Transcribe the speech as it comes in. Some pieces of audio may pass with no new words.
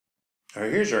All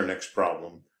right, here's our next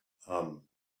problem. Um,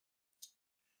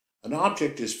 an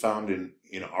object is found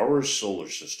in our solar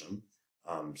system,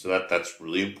 so that's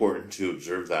really important to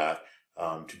observe that,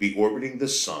 to be orbiting the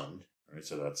sun. Right,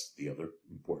 so that's the other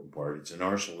important part. It's in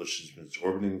our solar system. It's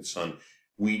orbiting the sun.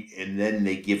 And then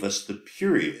they give us the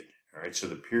period. All right, so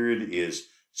the period is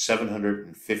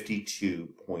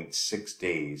 752.6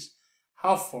 days.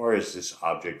 How far is this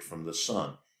object from the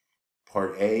sun?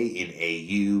 Part A in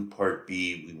AU, Part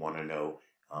B, we want to know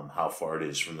how far it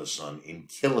is from the sun in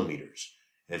kilometers.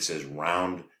 And it says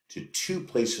round to 2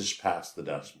 places past the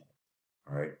decimal.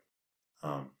 All right.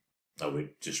 Oh,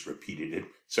 it just repeated it.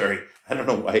 Sorry, I don't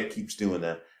know why it keeps doing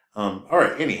that. All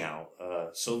right. Anyhow,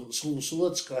 so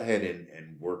let's go ahead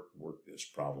and work this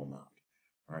problem out.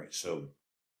 All right. So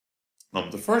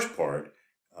the first part.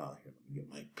 Here, let me get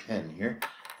my pen here.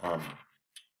 All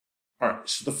right,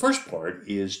 so the first part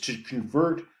is to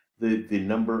convert the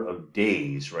number of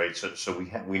days, right? So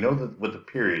we know that with the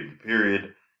period,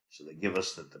 so they give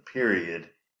us that the period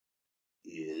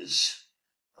is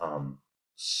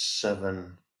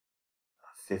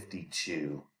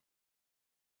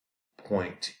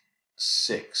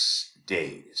 752.6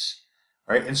 days.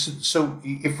 All right, and so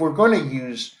if we're going to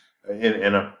use,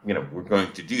 we're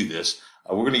going to do this,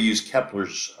 we're going to use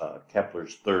Kepler's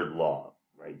third law,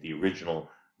 right? The original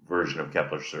version of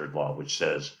Kepler's third law, which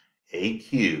says a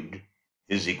cubed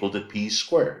is equal to p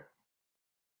squared,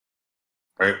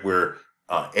 right? Where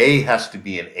a has to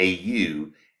be in AU,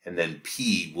 and then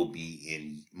p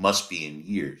must be in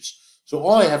years. So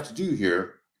all I have to do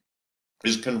here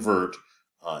is convert,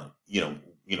 how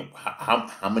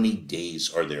many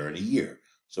days are there in a year?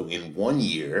 So in 1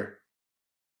 year,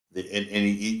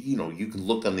 you can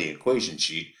look on the equation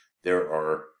sheet. There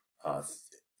are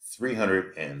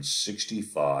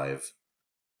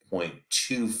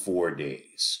 365.24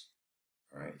 days.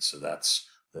 All right, so that's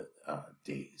the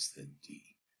days, the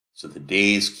D. So the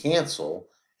days cancel,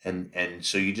 and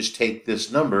so you just take this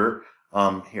number.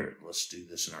 Here, let's do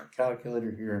this in our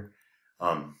calculator here.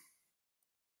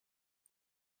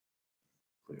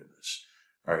 Clear this.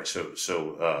 All right, so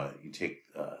you take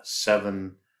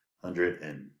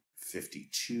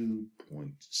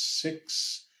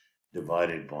 752.6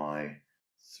 divided by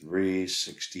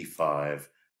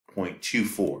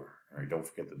 365.24. All right, don't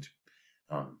forget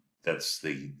that's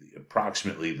the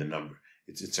approximately the number.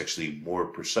 It's actually more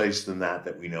precise than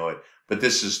that we know it, but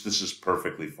this is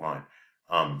perfectly fine.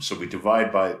 So we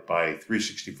divide by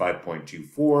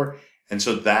 365.24, and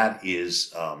so that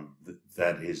is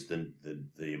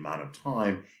the amount of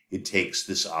time it takes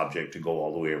this object to go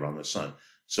all the way around the sun.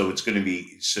 So it's going to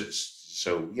be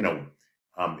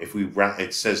if we round,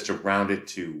 it says to round it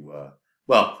to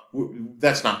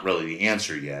that's not really the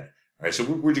answer yet. All right, so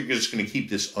we're just going to keep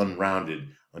this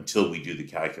unrounded until we do the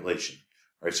calculation.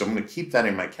 All right, so I'm going to keep that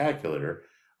in my calculator.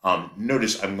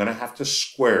 Notice I'm going to have to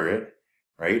square it,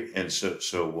 right? And so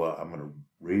I'm going to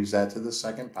raise that to the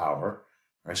second power.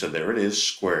 All right, so there it is,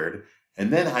 squared.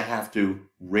 And then I have to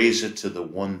raise it to the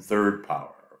 1/3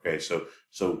 power. Okay, so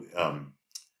it's a.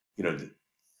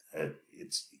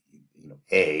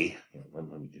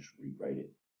 Let me just rewrite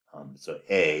it. So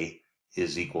a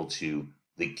is equal to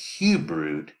the cube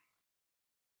root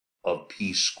of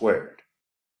p squared.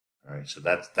 All right, so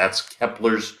that's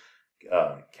Kepler's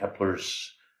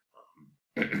Kepler's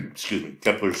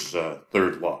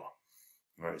third law.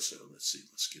 All right, so let's see.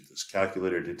 Let's get this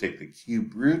calculator to take the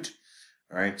cube root.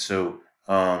 All right, so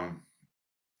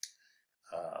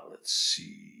let's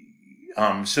see.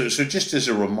 So just as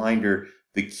a reminder,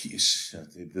 this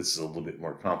is a little bit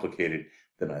more complicated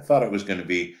than I thought it was going to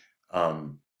be. A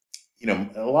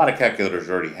lot of calculators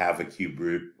already have a cube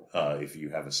root if you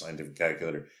have a scientific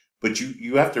calculator. But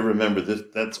you have to remember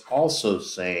that that's also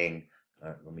saying,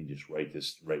 let me just write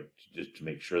this right just to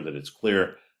make sure that it's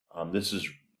clear. This is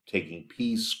taking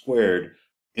p squared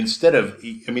instead of,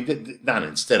 not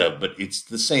instead of, but it's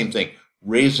the same thing,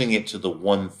 raising it to the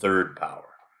 1/3 power.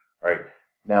 All right.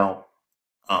 Now,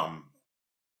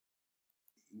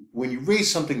 when you raise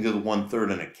something to the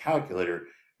 1/3 in a calculator,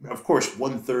 of course,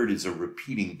 1/3 is a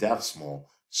repeating decimal.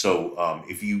 So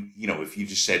if you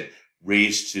just said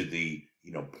raised to the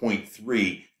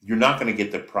 0.3, you're not going to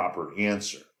get the proper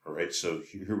answer. All right, so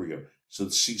here we go. So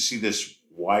see this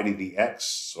y to the x.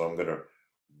 So I'm going to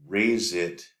raise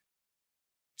it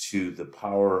to the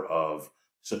power of,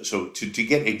 so to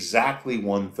get exactly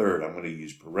 1/3, I'm going to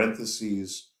use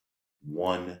parentheses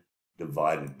 1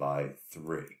 divided by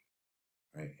 3.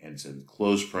 Right, and so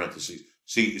close parentheses.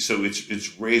 See, so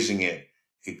it's raising it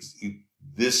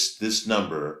this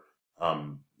number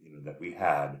that we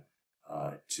had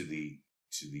to the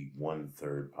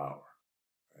 1/3 power.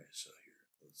 All right, so here,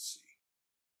 let's see.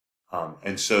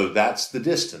 And so that's the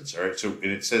distance. All right. So,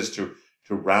 and it says to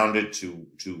round it to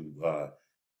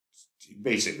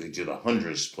basically to the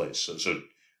hundredths place. So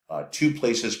 2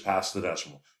 places past the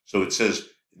decimal. So it says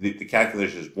the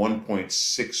calculation is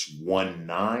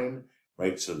 1.619,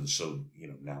 right? So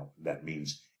now that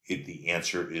means the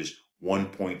answer is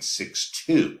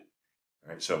 1.62. All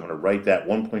right, so I'm going to write that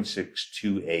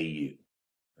 1.62 AU.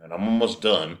 And I'm almost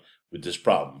done with this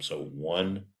problem. So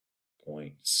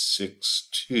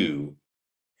 1.62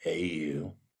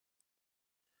 AU.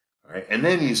 All right, and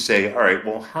then you say, all right,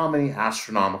 well, how many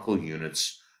astronomical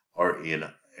units are in,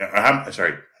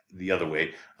 sorry, the other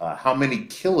way, how many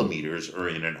kilometers are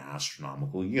in an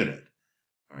astronomical unit?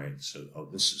 All right, so, oh,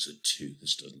 this is a 2.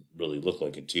 This doesn't really look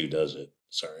like a 2, does it?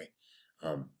 Sorry.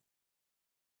 All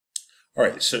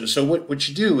right, so what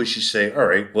you do is you say, all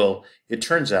right, well, it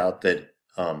turns out that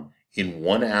in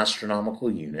 1 astronomical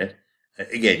unit,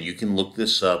 again, you can look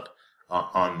this up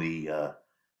on the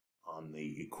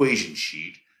equation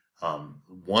sheet.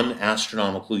 1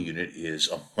 astronomical unit is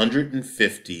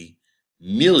 150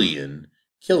 million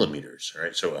kilometers. All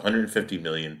right, so 150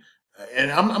 million,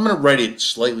 and I'm going to write it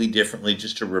slightly differently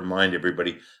just to remind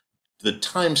everybody. The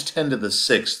times 10 to the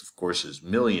 6th, of course, is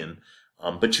million.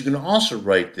 But you can also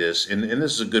write this, and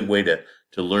this is a good way to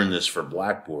learn this for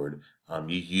Blackboard.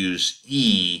 You use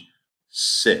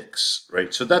E6,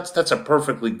 right? So that's a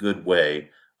perfectly good way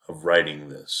of writing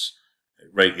this,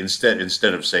 right? Instead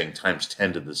of saying times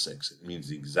 10 to the 6, it means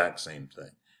the exact same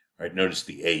thing, right? Notice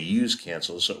the AU's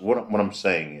cancel. So what I'm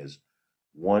saying is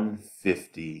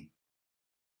 150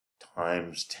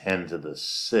 times 10 to the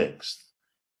 6th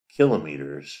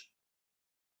kilometers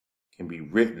can be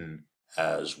written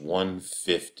as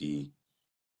 150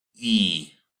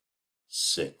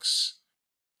 E6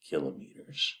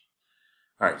 kilometers.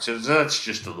 All right, so that's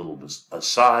just a little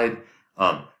aside.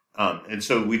 And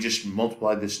so we just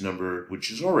multiply this number,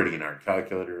 which is already in our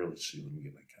calculator. Let's see, let me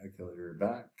get my calculator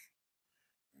back.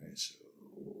 All right, so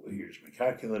here's my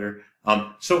calculator.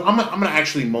 So I'm going to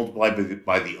actually multiply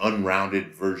by the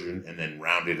unrounded version and then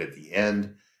round it at the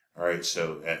end. All right,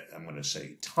 so I'm going to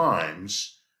say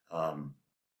times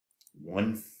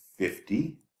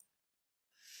 150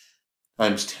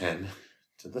 times 10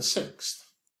 to the 6th.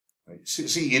 Right?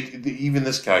 See even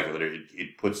this calculator,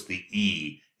 it puts the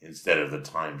E instead of the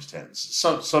times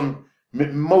 10s.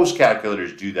 Most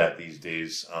calculators do that these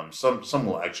days. Some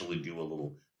will actually do a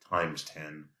little times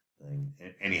 10 thing.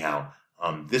 Anyhow,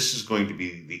 this is going to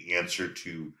be the answer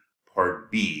to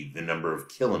part B, the number of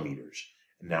kilometers.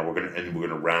 And now we're going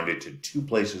to round it to 2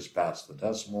 places past the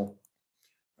decimal.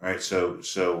 All right,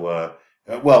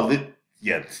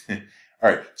 yeah. All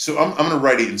right, so I'm going to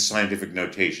write it in scientific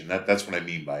notation. That's what I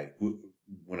mean by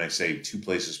when I say 2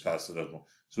 places past the decimal.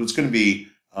 So it's going to be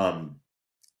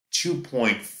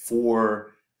 2.4,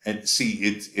 and see,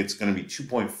 it's going to be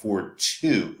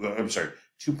 2.42. I'm sorry,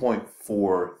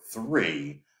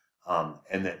 2.43,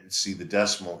 and then see the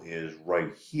decimal is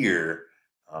right here.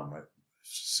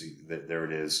 See there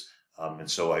it is, and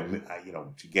so I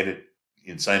to get it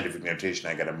in scientific notation,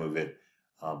 I got to move it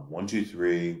 1, 2,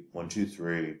 3, 1, 2,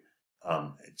 3.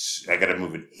 I got to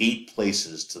move it 8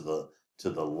 places to the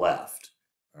left.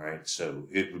 All right, so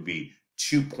it would be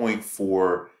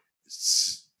 2.4.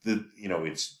 It's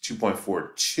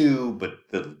 2.42, but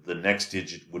the next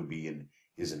digit would be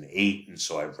is an 8, and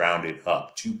so I round it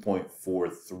up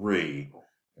 2.43.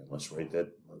 Let's write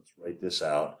this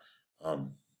out.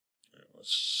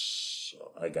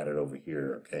 So I got it over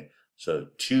here. Okay, so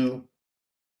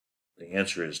the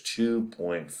answer is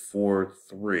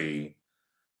 2.43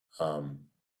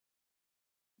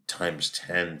 times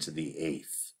 10 to the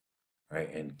 8th, right?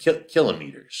 And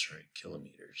kilometers, right?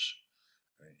 Kilometers,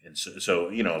 right? And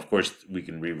so of course, we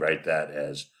can rewrite that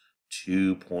as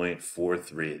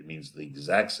 2.43. It means the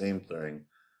exact same thing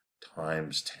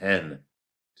times 10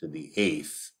 to the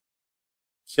 8th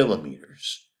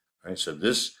kilometers, right? So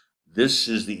this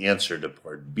is the answer to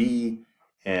part B.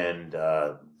 And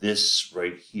this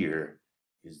right here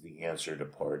is the answer to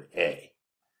part A.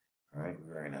 All right,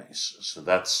 very nice. So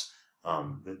that's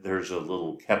there's a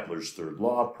little Kepler's third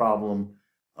law problem.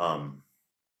 All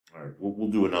right, we'll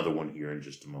do another one here in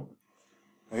just a moment.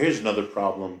 Now, here's another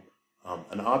problem.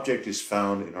 An object is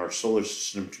found in our solar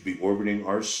system to be orbiting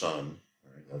our sun.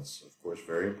 All right, that's of course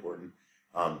very important.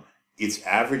 Its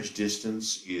average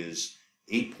distance is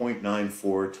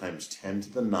 8.94 times 10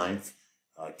 to the 9th.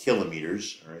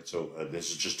 Kilometers. All right, so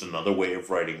this is just another way of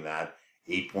writing that,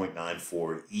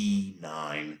 8.94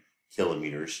 E9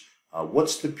 kilometers.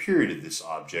 What's the period of this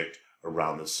object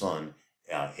around the sun?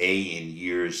 A in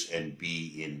years and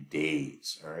B in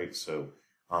days. All right, so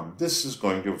this is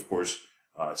going to, of course,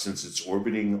 Since it's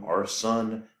orbiting our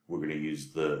sun, we're going to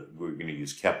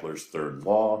use Kepler's third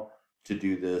law to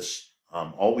do this.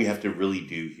 All we have to really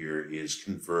do here is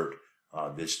convert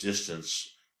this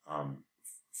distance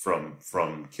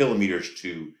from kilometers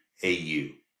to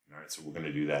AU. All right, so we're going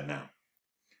to do that now.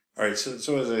 All right,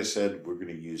 so as I said, we're going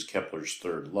to use Kepler's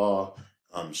third law.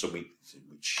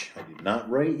 Which I did not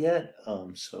write yet.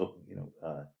 We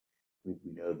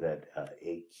know that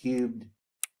a cubed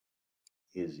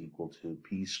is equal to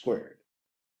p squared,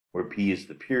 where p is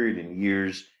the period in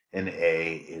years and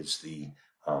a is the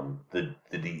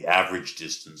average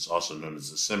distance, also known as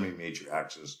the semi-major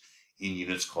axis, in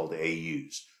units called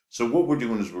AUs. So what we're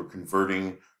doing is we're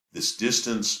converting this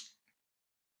distance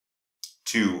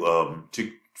from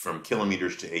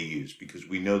kilometers to AUs, because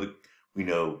we know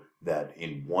that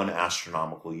in one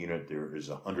astronomical unit there is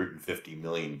 150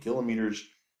 million kilometers.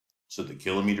 So the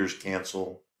kilometers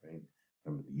cancel, right?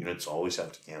 Remember, the units always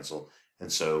have to cancel.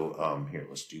 And so here,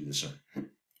 let's do this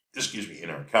in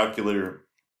our calculator.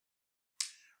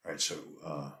 All right, so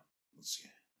let's see.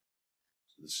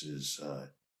 So this is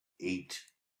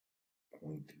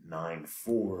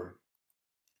 8.94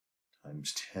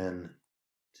 times 10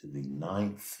 to the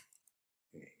 9th.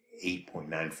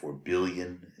 8.94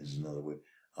 billion is another way,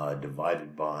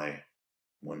 divided by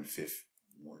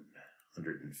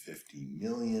 150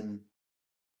 million,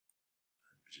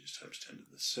 which is times 10 to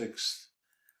the 6th.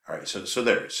 All right, so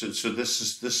this is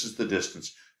the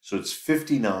distance. So it's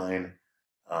 59.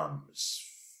 It's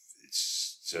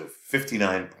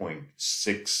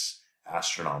 59.6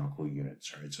 astronomical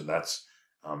units. All right, so that's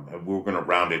and we're going to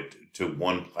round it to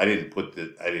one. I didn't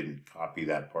copy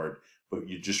that part, but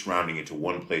you're just rounding it to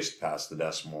one place past the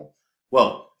decimal.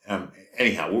 Well,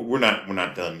 anyhow, we're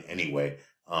not done anyway.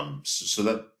 So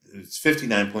that it's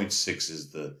 59.6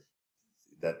 is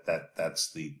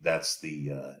that's the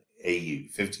AU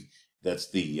 50. That's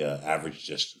the average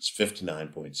distance,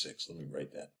 59.6. Let me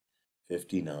write that,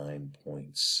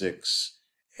 59.6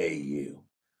 AU. All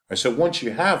right, so once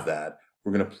you have that,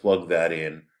 we're going to plug that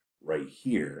in right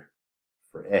here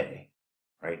for A,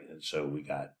 right? And so we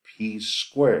got p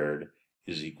squared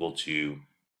is equal to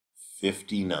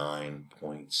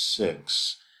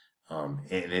 59.6, and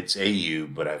it's AU,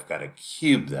 but I've got to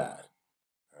cube that.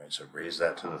 All right, so raise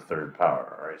that to the third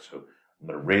power. All right, so I'm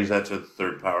going to raise that to the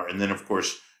third power, and then of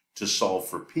course, to solve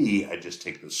for p, I just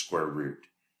take the square root,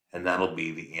 and that'll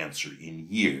be the answer in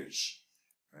years.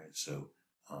 All right, so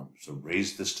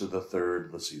raise this to the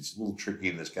third. Let's see, it's a little tricky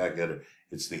in this calculator.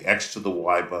 It's the x to the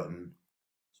y button.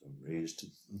 So raise to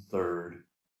the third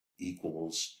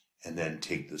equals, and then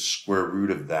take the square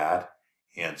root of that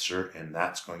answer, and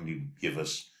that's going to give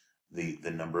us the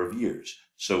number of years.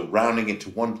 So rounding it to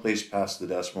one place past the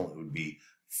decimal, it would be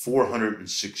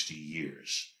 460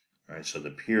 years. All right, so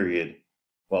the period,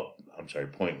 well, I'm sorry,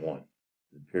 0.1.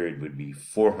 The period would be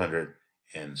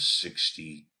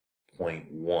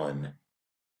 460.1,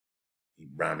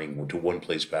 rounding to one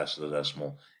place past the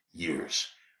decimal, years.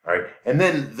 All right, and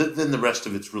then the rest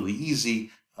of it's really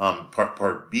easy.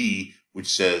 Part B, which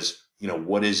says,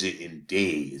 what is it in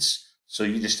days? So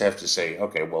you just have to say,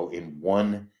 okay, well, in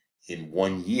one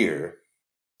year,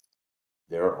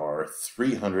 there are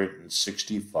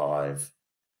 365.24.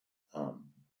 All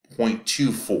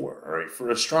right, for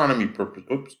astronomy purpose,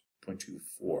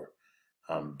 0.24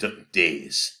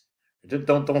 days.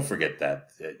 Don't forget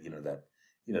that.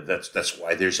 That's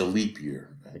why there's a leap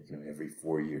year, right? Every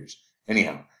 4 years.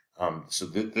 Anyhow, so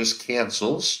this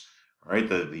cancels. All right,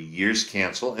 the years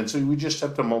cancel, and so we just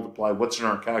have to multiply what's in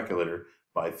our calculator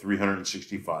by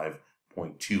 365.24.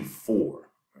 All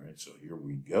right, so here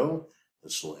we go.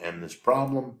 This will end this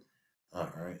problem. All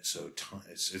right, so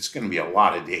it's going to be a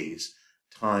lot of days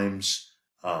times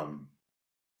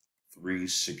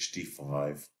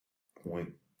 365.24.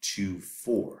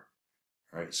 All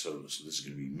right, so this is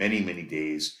going to be many, many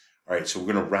days. All right, so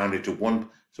we're going to round it to one.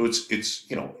 So it's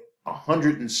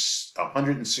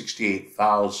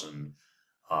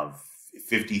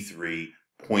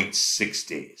 163.6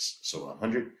 days. So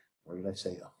 100. What did I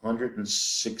say?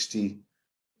 160.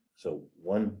 So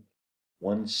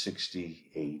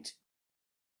 168.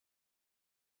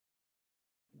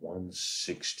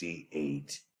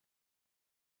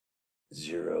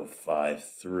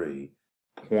 168.053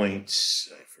 points.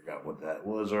 I forgot what that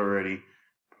was already.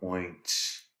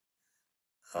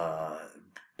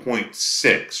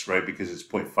 0.6, right? Because it's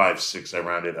 0.56. I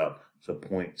rounded up. So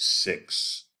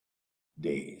 0.6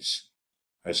 days.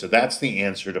 All right, so that's the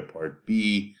answer to part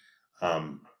B.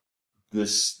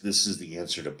 This is the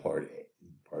answer to part A.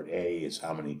 Part A is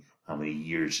how many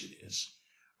years it is.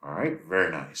 All right,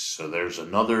 very nice. So there's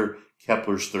another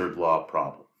Kepler's third law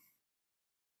problem.